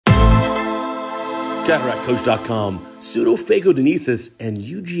CataractCoach.com, pseudo-phacodonesis and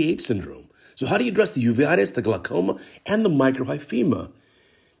UGH syndrome. So how do you address the uveitis, the glaucoma, and the microhyphema?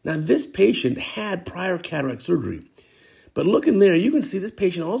 Now, this patient had prior cataract surgery. But look in there, you can see this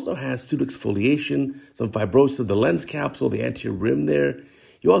patient also has pseudo-exfoliation, some fibrosis of the lens capsule, the anterior rim there.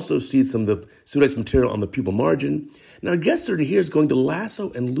 You also see some of the pseudo-ex material on the pupil margin. Now, our guest surgeon here is going to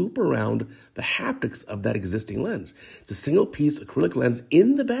lasso and loop around the haptics of that existing lens. It's a single-piece acrylic lens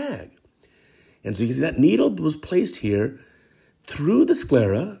in the bag. And so you can see that needle was placed here through the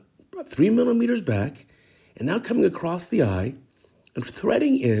sclera, about 3 millimeters back, and now coming across the eye and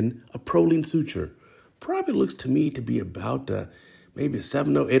threading in a Prolene suture. Probably looks to me to be about maybe a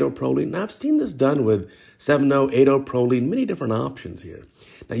 7-0, 8-0 Prolene. Now, I've seen this done with 7-0, 8-0 Prolene, many different options here.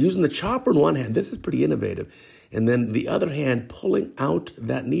 Now, using the chopper in one hand, this is pretty innovative. And then the other hand pulling out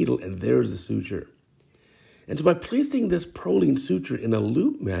that needle, and there's the suture. And so by placing this Prolene suture in a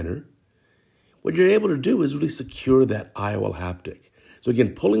loop manner, what you're able to do is really secure that IOL haptic. So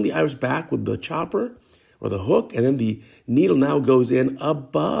again, pulling the iris back with the chopper or the hook, and then the needle now goes in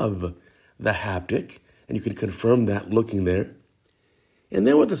above the haptic, and you can confirm that looking there. And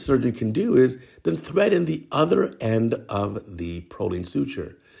then what the surgeon can do is then thread in the other end of the Prolene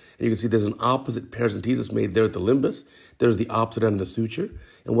suture. And you can see there's an opposite paracentesis made there at the limbus. There's the opposite end of the suture.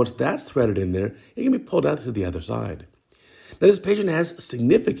 And once that's threaded in there, it can be pulled out to the other side. Now, this patient has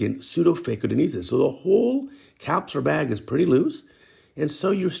significant pseudo-phacodonesis. So the whole capsular bag is pretty loose. And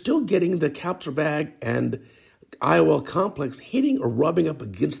so you're still getting the capsular bag and IOL complex hitting or rubbing up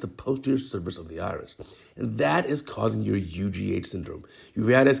against the posterior surface of the iris. And that is causing your UGH syndrome,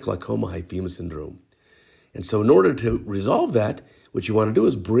 uveitis glaucoma hyphema syndrome. And so in order to resolve that, what you want to do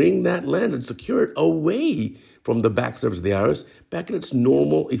is bring that lens and secure it away from the back surface of the iris, back in its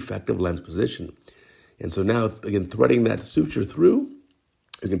normal effective lens position. And so now, again, threading that suture through,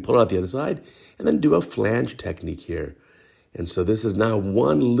 you can pull it out the other side and then do a flange technique here. And so this is now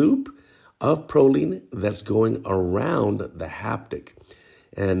one loop of Prolene that's going around the haptic.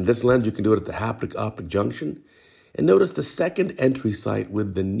 And this lens, you can do it at the haptic-optic junction. And notice the second entry site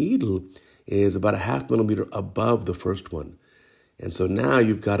with the needle is about a 0.5 millimeter above the first one. And so now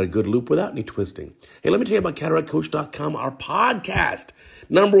you've got a good loop without any twisting. Hey, let me tell you about CataractCoach.com, our podcast.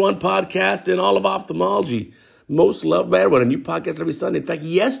 #1 podcast in all of ophthalmology. Most loved by everyone. A new podcast every Sunday. In fact,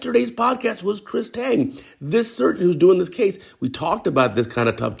 yesterday's podcast was Chris Teng, this surgeon who's doing this case. We talked about this kind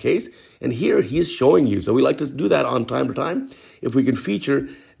of tough case, and here he's showing you. So we like to do that on time to time. If we can feature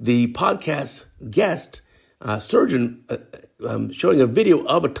the podcast guest surgeon showing a video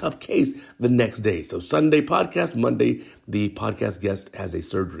of a tough case the next day. So Sunday podcast, Monday, the podcast guest has a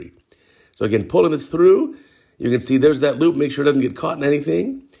surgery. So again, pulling this through, you can see there's that loop. Make sure it doesn't get caught in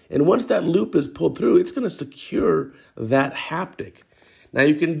anything. And once that loop is pulled through, it's going to secure that haptic. Now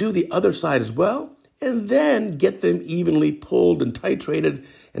you can do the other side as well, and then get them evenly pulled and titrated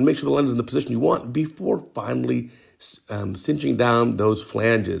and make sure the lens is in the position you want before finally cinching down those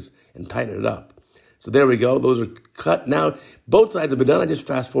flanges and tighten it up. So there we go. Those are cut. Now, both sides have been done. I just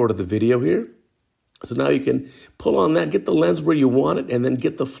fast forwarded the video here. So now you can pull on that, get the lens where you want it, and then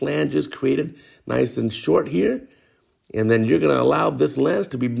get the flanges created nice and short here. And then you're going to allow this lens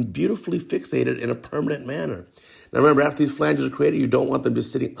to be beautifully fixated in a permanent manner. Now remember, after these flanges are created, you don't want them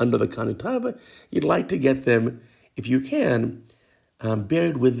just sitting under the conjunctiva. You'd like to get them, if you can,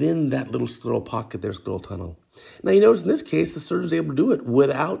 buried within that little scleral pocket there, scleral tunnel. Now you notice in this case, the surgeon's able to do it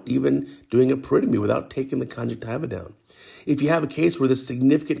without even doing a peritomy, without taking the conjunctiva down. If you have a case where there's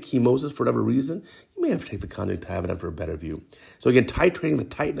significant chemosis for whatever reason, you may have to take the conjunctiva down for a better view. So again, titrating the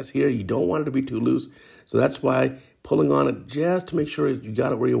tightness here. You don't want it to be too loose. So that's why pulling on it just to make sure you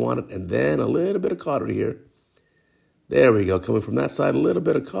got it where you want it. And then a little bit of cautery here. There we go. Coming from that side, a little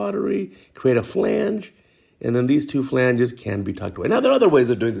bit of cautery. Create a flange. And then these two flanges can be tucked away. Now, there are other ways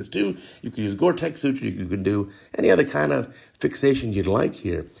of doing this too. You can use Gore-Tex suture. You can do any other kind of fixation you'd like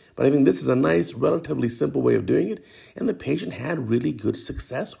here. But I think this is a nice, relatively simple way of doing it. And the patient had really good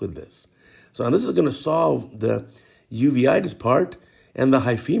success with this. So now this is going to solve the uveitis part and the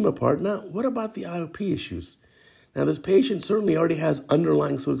hyphema part. Now, what about the IOP issues? Now, this patient certainly already has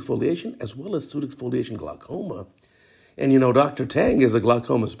underlying pseudo-exfoliation as well as pseudo-exfoliation glaucoma. And, you know, Dr. Teng is a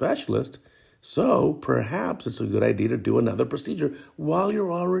glaucoma specialist. So perhaps it's a good idea to do another procedure while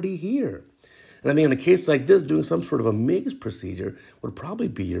you're already here. And I think in a case like this, doing some sort of a MIGS procedure would probably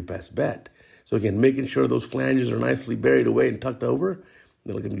be your best bet. So again, making sure those flanges are nicely buried away and tucked over.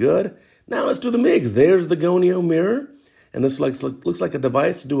 They're looking good. Now let's do the MIGS. There's the gonio mirror. And this looks like a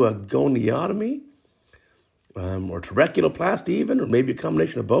device to do a goniotomy or trabeculoplasty even, or maybe a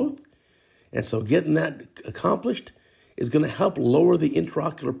combination of both. And so getting that accomplished, is going to help lower the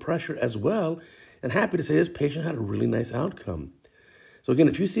intraocular pressure as well. And happy to say this patient had a really nice outcome. So again,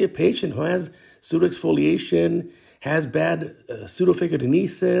 if you see a patient who has pseudo-exfoliation, has bad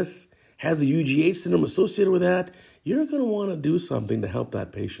pseudo-phacodonesis, has the UGH syndrome associated with that, you're going to want to do something to help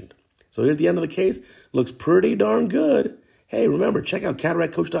that patient. So here at the end of the case, looks pretty darn good. Hey, remember, check out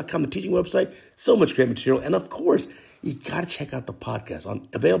CataractCoach.com, the teaching website. So much great material. And of course, you got to check out the podcast,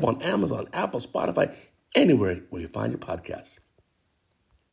 available on Amazon, Apple, Spotify, anywhere where you find your podcasts.